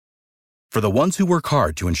For the ones who work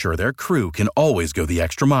hard to ensure their crew can always go the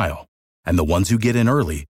extra mile, and the ones who get in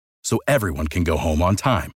early so everyone can go home on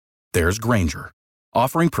time, there's Grainger,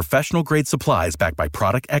 offering professional-grade supplies backed by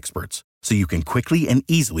product experts so you can quickly and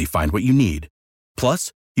easily find what you need.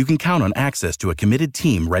 Plus, you can count on access to a committed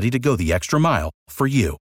team ready to go the extra mile for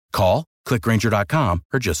you. Call, click Grainger.com,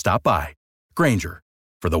 or just stop by. Grainger,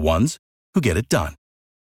 for the ones who get it done.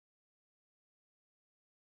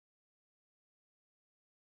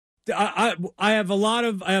 I have a lot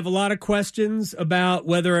of questions about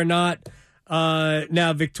whether or not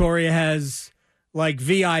now Victoria has like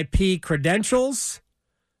VIP credentials.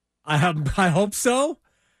 I hope so.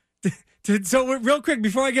 So real quick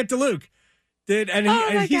before I get to Luke, he's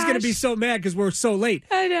going to be so mad because we're so late.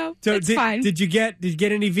 I know. So it's fine. Did you get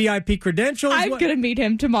any VIP credentials? I'm going to meet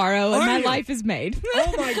him tomorrow, and my you? life is made.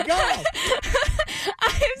 Oh my God!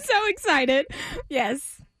 I am so excited.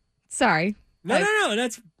 Yes. Sorry. No.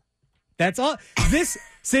 That's all. The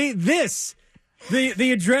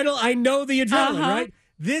adrenaline. I know the adrenaline, right?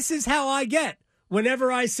 This is how I get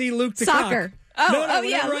whenever I see Luke DeCock. Soccer.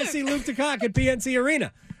 Whenever I see Luke DeCock at PNC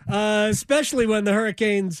Arena, especially when the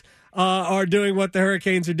Hurricanes are doing what the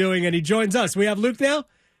Hurricanes are doing, and he joins us. We have Luke now.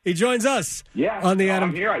 He joins us. Yeah, on the Adam.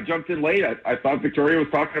 I'm here. I jumped in late. I thought Victoria was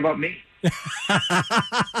talking about me.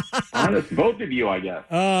 Honest, both of you, I guess.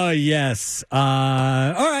 Oh, yes.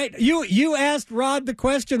 All right. You asked Rod the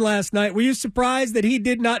question last night. Were you surprised that he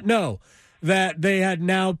did not know that they had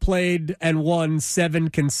now played and won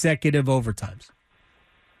 7 consecutive overtimes?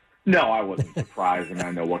 No, I wasn't surprised, and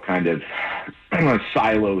I know what kind of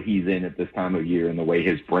silo he's in at this time of year and the way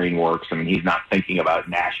his brain works. I mean, he's not thinking about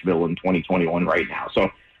Nashville in 2021 right now.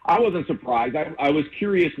 So I wasn't surprised. I was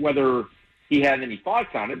curious whether he had any thoughts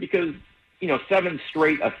on it because, 7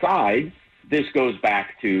 straight aside, this goes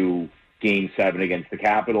back to Game 7 against the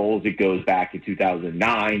Capitals. It goes back to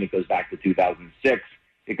 2009. It goes back to 2006.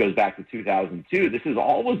 It goes back to 2002. This has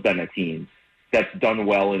always been a team that's done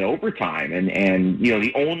well in overtime. And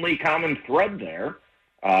the only common thread there,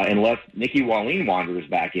 unless Nicky Wallin wanders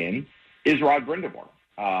back in, is Rod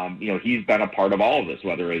Brind'Amour. He's been a part of all of this,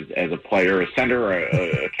 whether as a player, a center,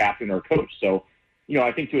 a captain, or coach. So,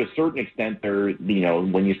 I think to a certain extent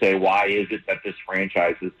when you say, why is it that this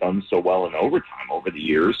franchise has done so well in overtime over the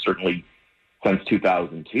years, certainly since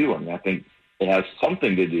 2002, I think it has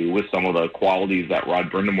something to do with some of the qualities that Rod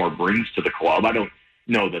Brind'Amour brings to the club. I don't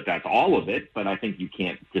know that that's all of it, but I think you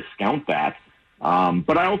can't discount that.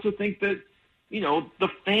 But I also think that, the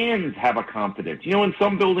fans have a confidence. In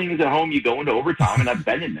some buildings at home, you go into overtime, and I've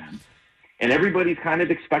been in them, and everybody's kind of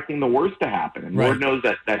expecting the worst to happen. And Lord knows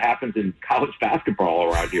that happens in college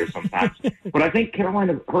basketball around here sometimes. But I think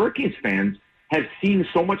Carolina Hurricanes fans have seen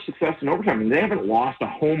so much success in overtime. I mean, they haven't lost a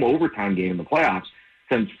home overtime game in the playoffs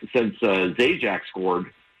since Zajac scored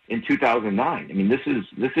in 2009. I mean, this is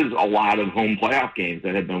a lot of home playoff games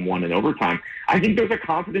that have been won in overtime. I think there's a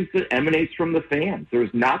confidence that emanates from the fans. There's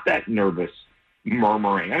not that nervous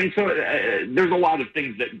murmuring. I mean, so there's a lot of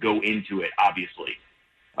things that go into it, obviously.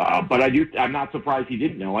 But I'm not surprised he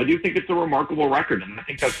didn't know. I do think it's a remarkable record, and I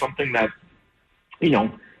think that's something that,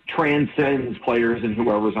 transcends players and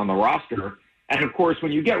whoever's on the roster. And, of course,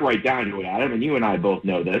 when you get right down to it, Adam, and you and I both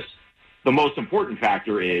know this, the most important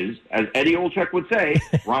factor is, as Eddie Olczyk would say,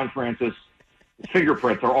 Ron Francis'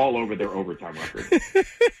 fingerprints are all over their overtime record.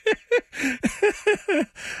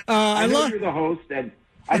 I know you're the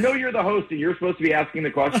host, and you're supposed to be asking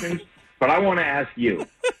the questions, but I want to ask you.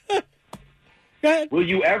 Will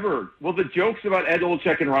the jokes about Ed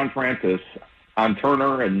Olczyk and Ron Francis on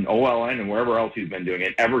Turner and OLN and wherever else he's been doing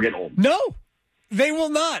it ever get old? No, they will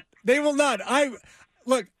not. They will not. I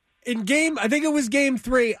think it was Game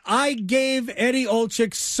 3, I gave Eddie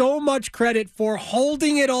Olczyk so much credit for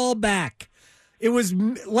holding it all back. It was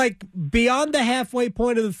like beyond the halfway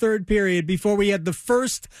point of the third period before we had the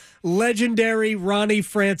first legendary Ronnie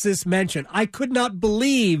Francis mention. I could not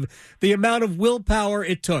believe the amount of willpower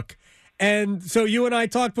it took. And so you and I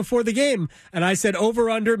talked before the game, and I said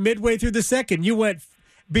over-under midway through the second. You went,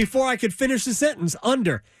 before I could finish the sentence,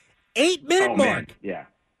 under. 8-minute mark. Man. Yeah.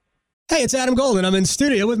 Hey, it's Adam Golden. I'm in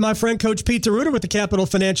studio with my friend Coach Pete DeRuiter with the Capital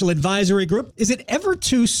Financial Advisory Group. Is it ever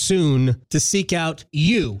too soon to seek out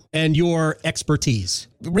you and your expertise?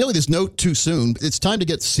 Really, there's no too soon. It's time to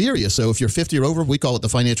get serious. So if you're 50 or over, we call it the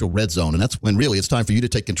financial red zone. And that's when really it's time for you to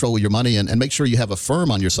take control of your money and make sure you have a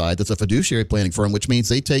firm on your side that's a fiduciary planning firm, which means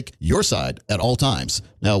they take your side at all times.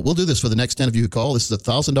 Now, we'll do this for the next 10 of you who call. This is a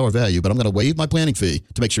 $1,000 value, but I'm going to waive my planning fee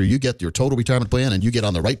to make sure you get your total retirement plan and you get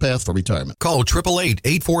on the right path for retirement. Call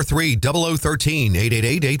 888-843 888-0013,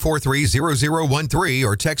 888-843-0013,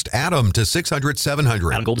 or text Adam to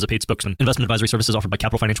 600-700. Adam Gold is a paid spokesman. Investment advisory services offered by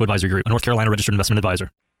Capital Financial Advisory Group, a North Carolina registered investment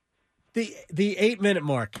advisor. The 8-minute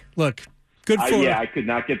mark. Look, good for I could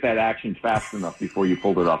not get that action fast enough before you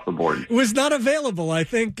pulled it off the board. It was not available. I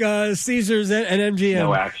think Caesars and MGM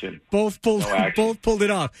No action. Both pulled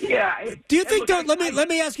it off. Yeah. Do you think? Let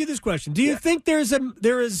me ask you this question. Do you think there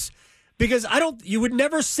is because you would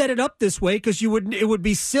never set it up this way because it would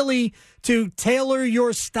be silly to tailor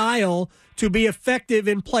your style to be effective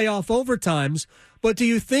in playoff overtimes. But do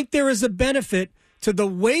you think there is a benefit to the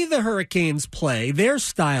way the Hurricanes play, their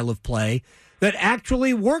style of play, that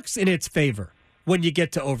actually works in its favor when you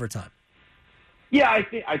get to overtime? Yeah,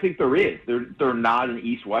 I think there is. They're not an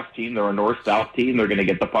East-West team. They're a North-South team. They're going to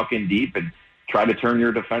get the puck in deep and try to turn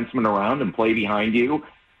your defenseman around and play behind you.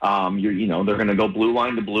 They're going to go blue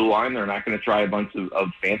line to blue line. They're not going to try a bunch of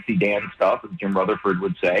fancy Dan stuff, as Jim Rutherford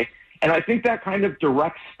would say. And I think that kind of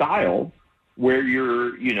direct style where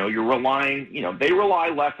you're relying, they rely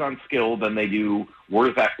less on skill than they do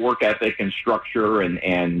work ethic and structure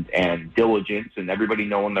and diligence and everybody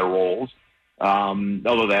knowing their roles.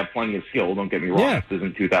 Although they have plenty of skill, don't get me wrong. Yeah. This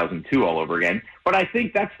isn't 2002 all over again. But I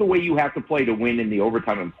think that's the way you have to play to win in the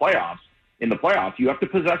overtime and playoffs. In the playoffs, you have to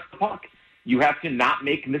possess the puck. You have to not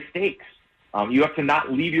make mistakes. You have to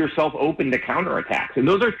not leave yourself open to counterattacks. And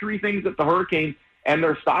those are three things that the Hurricanes and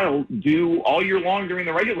their style do all year long during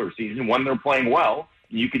the regular season when they're playing well.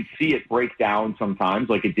 You can see it break down sometimes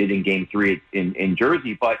like it did in Game 3 in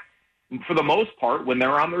Jersey. But for the most part, when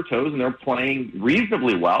they're on their toes and they're playing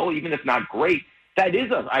reasonably well, even if not great, that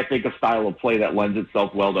is, I think, a style of play that lends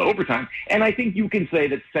itself well to overtime. And I think you can say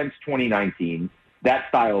that since 2019, that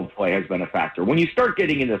style of play has been a factor. When you start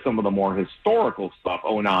getting into some of the more historical stuff,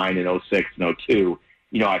 09 and 06 and 02,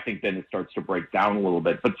 I think then it starts to break down a little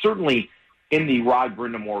bit. But certainly in the Rod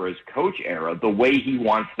Brind'Amour as coach era, the way he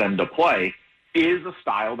wants them to play is a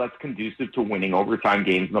style that's conducive to winning overtime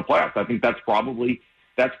games in the playoffs. I think that's probably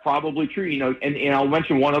true. And I'll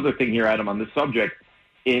mention one other thing here, Adam, on this subject.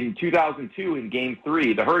 In 2002, in Game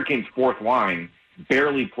 3, the Hurricanes' fourth line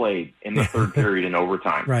barely played in the third period in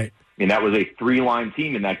overtime. Right. I mean, that was a three-line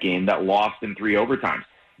team in that game that lost in 3 overtimes.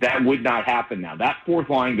 That would not happen now. That fourth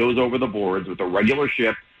line goes over the boards with a regular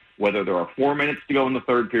shift, whether there are 4 minutes to go in the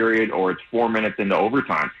third period or it's 4 minutes into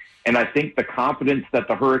overtime. And I think the confidence that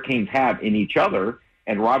the Hurricanes have in each other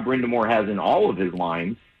and Rod Brind'Amour has in all of his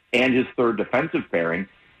lines and his third defensive pairing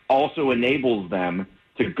also enables them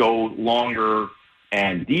to go longer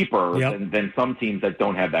and deeper than some teams that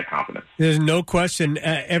don't have that confidence. There's no question.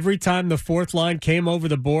 Every time the fourth line came over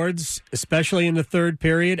the boards, especially in the third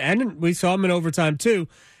period, and we saw them in overtime too,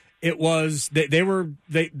 it was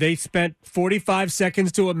they spent 45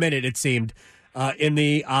 seconds to a minute, it seemed, in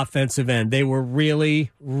the offensive end. They were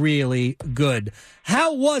really, really good.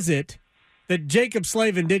 How was it that Jacob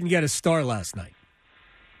Slavin didn't get a star last night?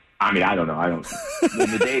 I mean, I don't know.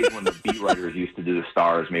 In the days when the beat writers used to do the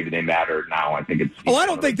stars, maybe they mattered. Now I think it's. I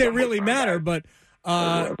don't think they really matter, but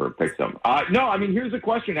whoever picks them. No, I mean, here's a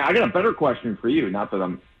question. I got a better question for you. Not that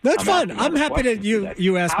I'm. That's fine. I'm happy that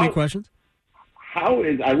you ask me questions.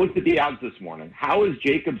 I looked at the odds this morning. How is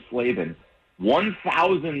Jacob Slavin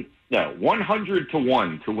 100 to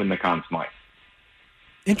 1 to win the Conn Smythe?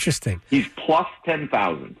 Interesting. He's plus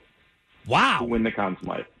 10,000. Wow. To win the Conn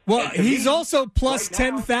Smythe. Well, he's also plus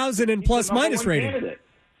 10,000 in plus-minus rating. Candidate.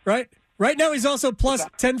 Right? Right now he's also plus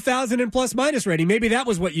 10,000 in plus-minus rating. Maybe that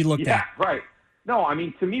was what you looked at. Yeah, right. No, I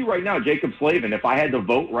mean, to me right now, Jacob Slavin, if I had to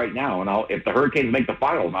vote right now, and if the Hurricanes make the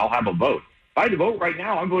finals, I'll have a vote. If I had to vote right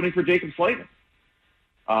now, I'm voting for Jacob Slavin.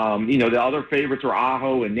 The other favorites are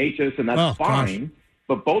Aho and Natchez, and that's fine. Gosh.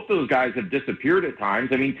 But both those guys have disappeared at times.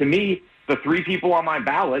 I mean, to me, the three people on my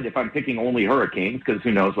ballot, if I'm picking only Hurricanes, because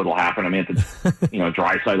who knows what'll happen. I mean,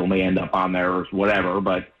 Draisaitl may end up on there or whatever.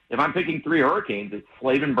 But if I'm picking 3 Hurricanes, it's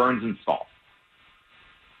Slavin, Burns, and Stahl.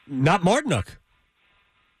 Not Martinook.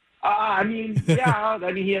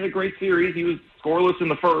 He had a great series. He was scoreless in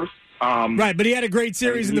the first. Right, but he had a great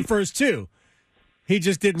series in the first 2. He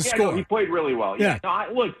just didn't score. No, he played really well. Yeah.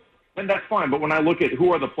 No, and that's fine. But when I look at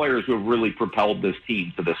who are the players who have really propelled this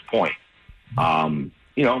team to this point,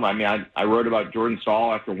 I wrote about Jordan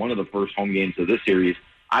Stahl after one of the first home games of this series.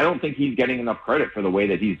 I don't think he's getting enough credit for the way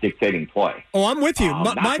that he's dictating play. Oh, I'm with you.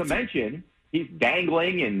 Not to mention, he's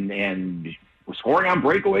dangling and scoring on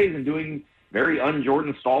breakaways and doing very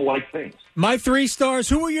un-Jordan Stahl-like things. My 3 stars,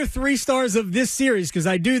 who are your 3 stars of this series? Because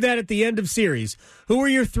I do that at the end of series. Who are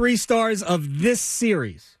your 3 stars of this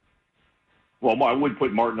series? Well, I would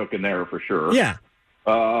put Martinook in there for sure. Yeah.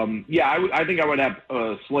 I think I would have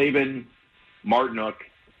Slavin, Martinook,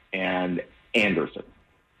 and Anderson.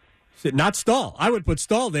 Not Stahl. I would put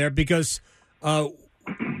Stahl there because,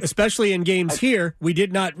 especially in games here, we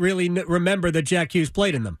did not really remember that Jack Hughes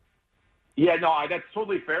played in them. Yeah, no, that's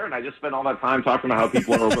totally fair, and I just spent all that time talking about how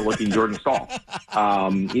people are overlooking Jordan Stahl.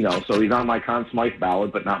 So he's on my Conn Smythe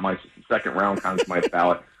ballot, but not my second-round Conn Smythe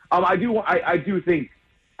ballot. I do think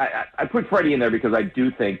I put Freddie in there because I do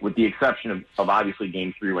think, with the exception of obviously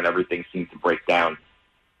Game 3 when everything seemed to break down,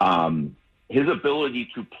 his ability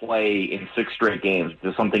to play in 6 straight games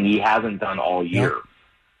is something he hasn't done all year,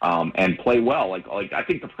 and play well. Like I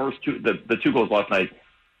think the first the 2 goals last night,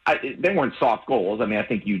 they weren't soft goals. I mean, I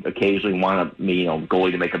think you occasionally want a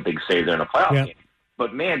goalie to make a big save there in a playoff game.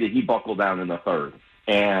 But man, did he buckle down in the third?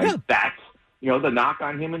 And that's the knock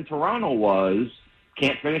on him in Toronto was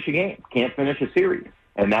can't finish a game, can't finish a series.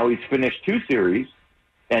 And now he's finished 2 series,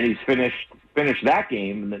 and he's finished that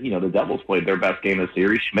game. And the Devils played their best game of the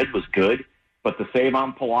series. Schmidt was good, but the save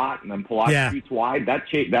on Palat, and then Palat shoots wide,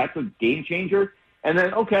 that's a game changer. And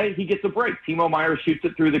then, he gets a break. Timo Meier shoots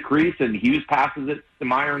it through the crease, and Hughes passes it to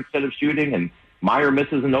Meier instead of shooting, and Meier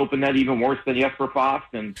misses an open net even worse than Jesper Fast,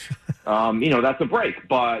 and, that's a break.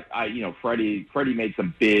 But, Freddie made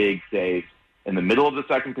some big saves in the middle of the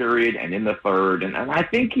second period and in the third, and I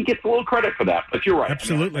think he gets a little credit for that. But you're right.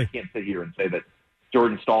 Absolutely. I can't sit here and say that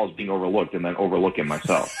Jordan Stahl is being overlooked and then overlook him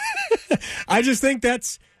myself. I just think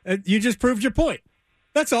that's you just proved your point.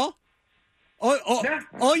 That's all.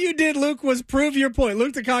 All you did, Luke, was prove your point.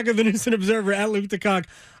 Luke DeCock of the News and Observer, at Luke DeCock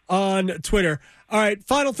on Twitter. All right,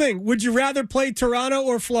 final thing. Would you rather play Toronto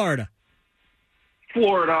or Florida?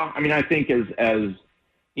 Florida. I mean, I think as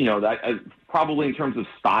probably in terms of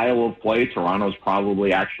style of play, Toronto's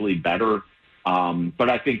probably actually better. But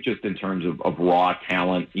I think just in terms of raw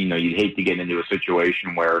talent, you'd hate to get into a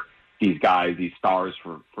situation where these guys, these stars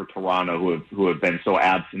for Toronto who have been so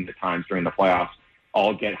absent at times during the playoffs,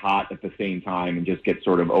 all get hot at the same time and just get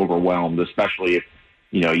sort of overwhelmed, especially if,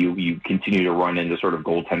 you continue to run into sort of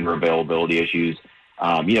goaltender availability issues.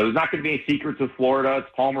 There's not going to be any secrets with Florida. It's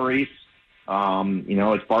Paul Maurice.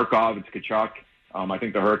 It's Barkov. It's Tkachuk. I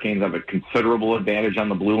think the Hurricanes have a considerable advantage on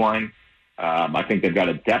the blue line. I think they've got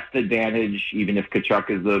a depth advantage, even if Tkachuk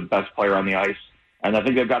is the best player on the ice. And I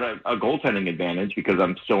think they've got a goaltending advantage because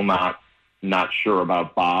I'm still not sure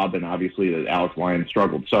about Bob, and obviously that Alex Lyon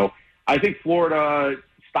struggled. So I think Florida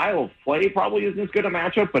style of play probably isn't as good a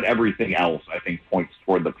matchup, but everything else I think points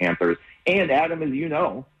toward the Panthers. And Adam, as you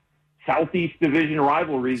know, Southeast Division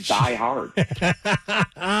rivalries die hard.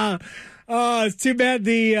 Oh, it's too bad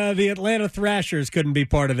the Atlanta Thrashers couldn't be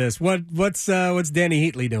part of this. What's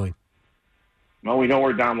Danny Heatley doing? Well, we know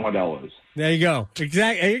where Don Waddell is. There you go.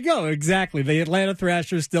 Exactly. The Atlanta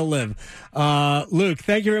Thrashers still live. Luke,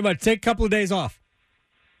 thank you very much. Take a couple of days off.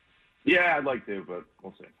 Yeah, I'd like to, but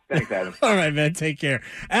we'll see. Thanks, Adam. All right, man. Take care.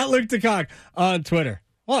 At Luke DeCock on Twitter.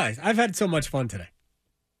 Why? I've had so much fun today.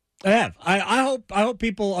 I have. I hope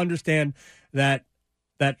people understand that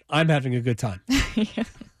I'm having a good time.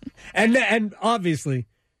 And obviously,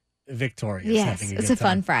 Victoria's having a good time. It's a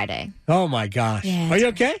fun Friday. Oh, my gosh. Yeah, Are you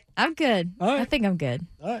okay? I'm good. All right. I think I'm good.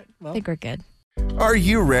 All right. Well. I think we're good. Are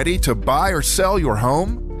you ready to buy or sell your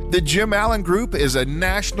home? The Jim Allen Group is a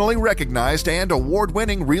nationally recognized and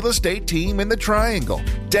award-winning real estate team in the Triangle,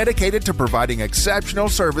 dedicated to providing exceptional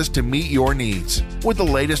service to meet your needs. With the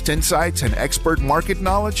latest insights and expert market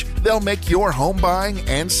knowledge, they'll make your home buying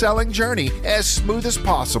and selling journey as smooth as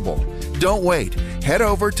possible. Don't wait. Head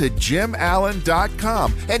over to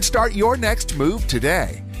JimAllen.com and start your next move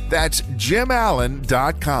today. That's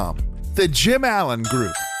JimAllen.com. The Jim Allen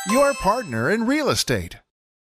Group, your partner in real estate.